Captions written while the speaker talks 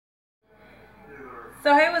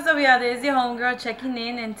So hey, what's up, y'all? This is your homegirl checking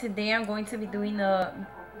in, and today I'm going to be doing a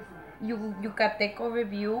yocateco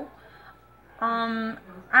review. I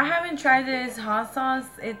haven't tried this hot sauce.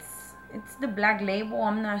 It's the black label.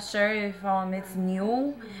 I'm not sure if it's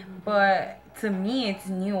new, but to me it's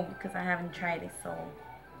new because I haven't tried it. So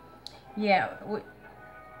yeah,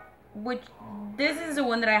 which this is the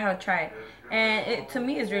one that I have tried, and it to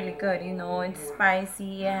me is really good. You know, it's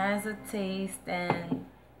spicy. It has a taste and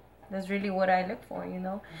that's really what I look for, you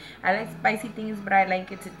know. I like spicy things, but I like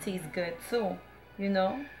it to taste good too, you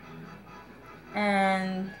know.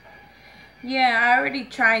 And yeah, I already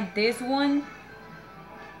tried this one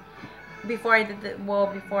before I did the, well,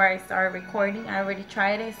 before I started recording. I already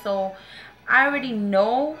tried it, so I already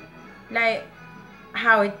know like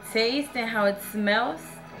how it tastes and how it smells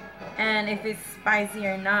and if it's spicy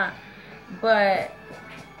or not. But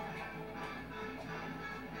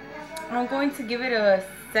I'm going to give it a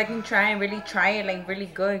second try and really try it like really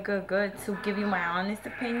good to give you my honest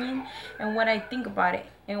opinion and what I think about it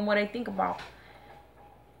and what I think about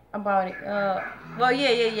it. Well,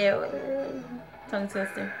 yeah. Tongue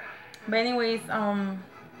twister. But anyways,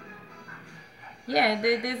 yeah,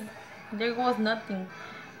 there was nothing.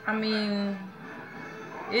 I mean,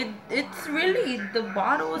 it's really the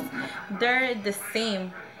bottles. They're the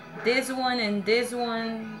same. This one and this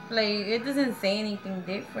one, like it doesn't say anything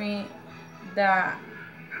different that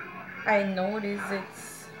I noticed.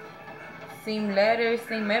 It's same letters,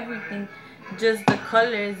 same everything. Just the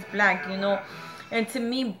color is black, you know. And to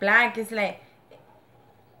me, black is like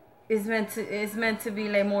it's meant to be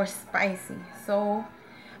like more spicy. So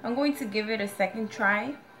I'm going to give it a second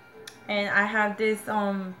try. And I have these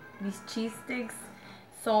cheese sticks.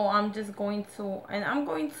 So I'm just going to I'm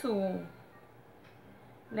going to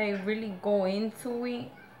like really go into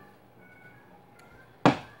it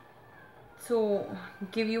to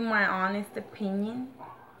give you my honest opinion.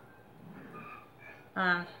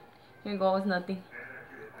 Uh, Here goes nothing.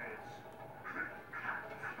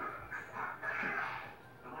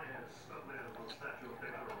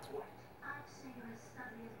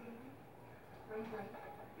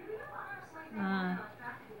 Mm.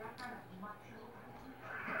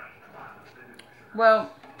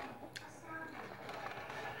 Well,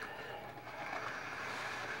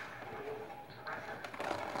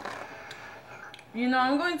 you know,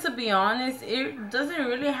 I'm going to be honest. It doesn't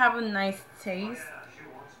really have a nice taste.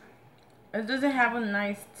 It doesn't have a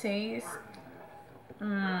nice taste.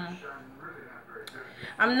 Mm.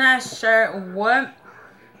 I'm not sure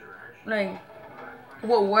like,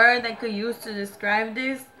 what word I could use to describe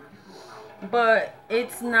this, but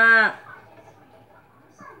it's not.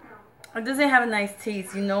 It doesn't have a nice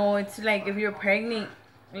taste, you know. It's like if you're pregnant,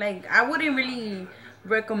 like I wouldn't really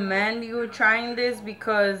recommend you trying this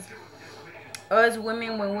because us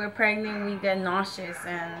women, when we're pregnant, we get nauseous,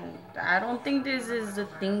 and I don't think this is the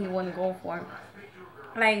thing you want to go for.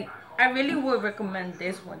 Like, I really would recommend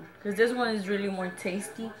this one because this one is really more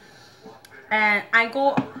tasty. And I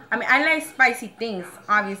mean, I like spicy things,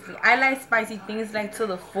 obviously. I like spicy things like to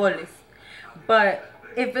the fullest. But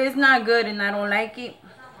if it's not good and I don't like it,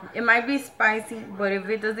 it might be spicy, but if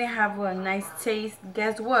it doesn't have a nice taste,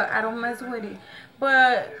 guess what? I don't mess with it.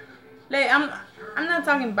 But like I'm not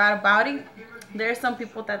talking bad about it. There are some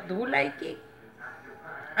people that do like it.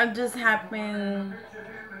 I just happen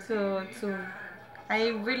to I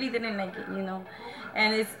really didn't like it, you know.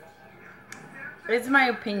 And it's my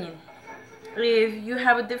opinion. If you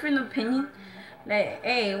have a different opinion, like,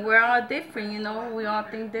 hey, we're all different, you know. We all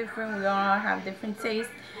think different. We all have different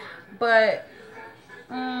tastes. But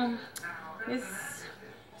um, it's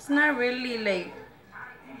it's not really like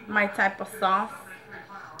my type of sauce.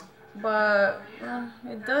 But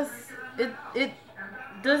it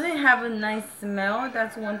doesn't have a nice smell.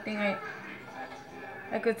 That's one thing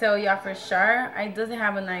I could tell y'all for sure. It doesn't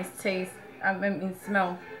have a nice taste. I mean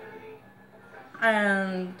smell.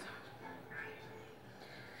 And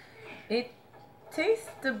it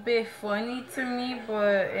tastes a bit funny to me,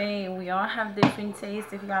 but hey, we all have different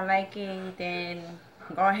tastes. If y'all like it, then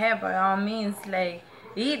go ahead by all means, like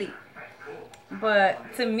eat it.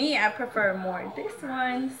 But to me, I prefer more this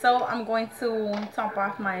one. So I'm going to top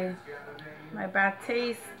off my bad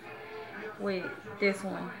taste with this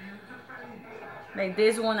one. Like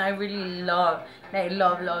this one, I really love. Like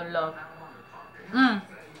love. Mm.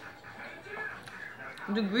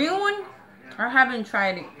 The green one, I haven't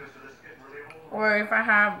tried it. Or if I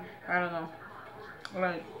have, I don't know.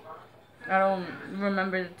 Like, I don't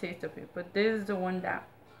remember the taste of it. But this is the one that,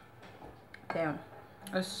 damn,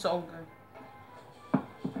 it's so good.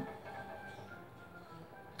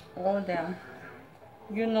 Oh, damn.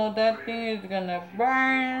 You know that thing is gonna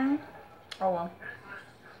burn. Oh, well.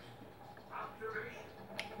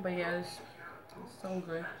 But yeah, it's so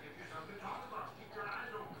good.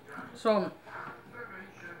 So,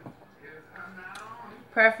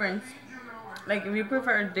 preference. Like, if you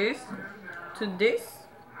prefer this to this,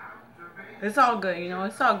 it's all good, you know,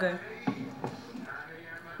 it's all good.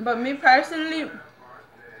 But me personally,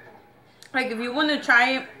 like, if you want to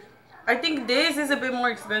try it, I think this is a bit more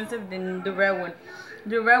expensive than the red one.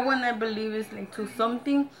 The red one, I believe, is like 2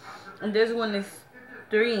 something, and this one is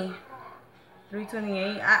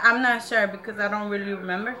 328. I'm not sure because I don't really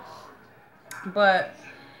remember. But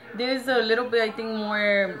there's a little bit, I think,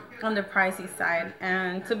 more on the pricey side.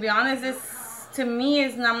 And to be honest, this to me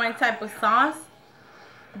is not my type of sauce.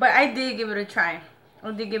 But I did give it a try.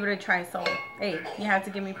 I did give it a try. So, hey, you have to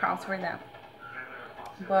give me props for that.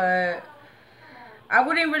 But I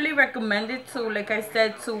wouldn't really recommend it to, like I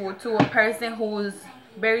said, to a person who's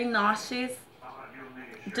very nauseous.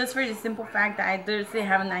 Just for the simple fact that it doesn't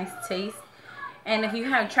have a nice taste. And if you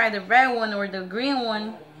have tried the red one or the green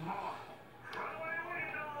one,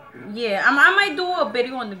 yeah, I might do a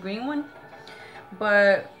video on the green one.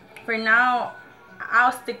 But for now,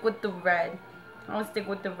 I'll stick with the red. I'll stick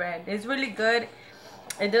with the red. It's really good.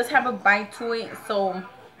 It does have a bite to it. So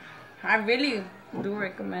I really do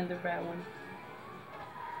recommend the red one.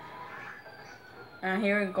 And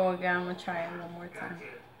here we go again. I'm going to try it one more time.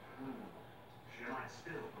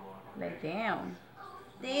 Like, damn.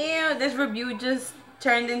 Damn, this review just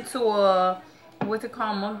turned into a, what's it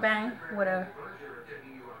called, mukbang? Whatever.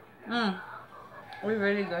 It's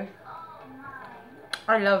really good.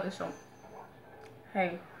 I love it so.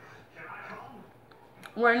 Hey.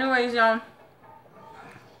 Well, anyways, y'all.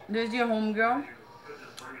 This is your homegirl.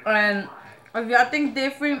 And if y'all think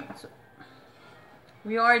different,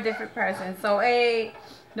 we are a different person. So, hey,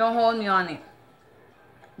 don't hold me on it.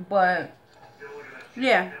 But,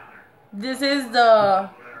 yeah. This is the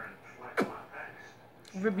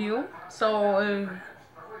review. So,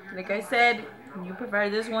 like I said, you prefer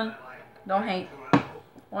this one, don't hate.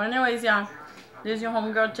 Well, anyways, y'all, this is your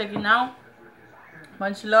homegirl checking out.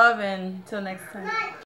 Much love and until next time.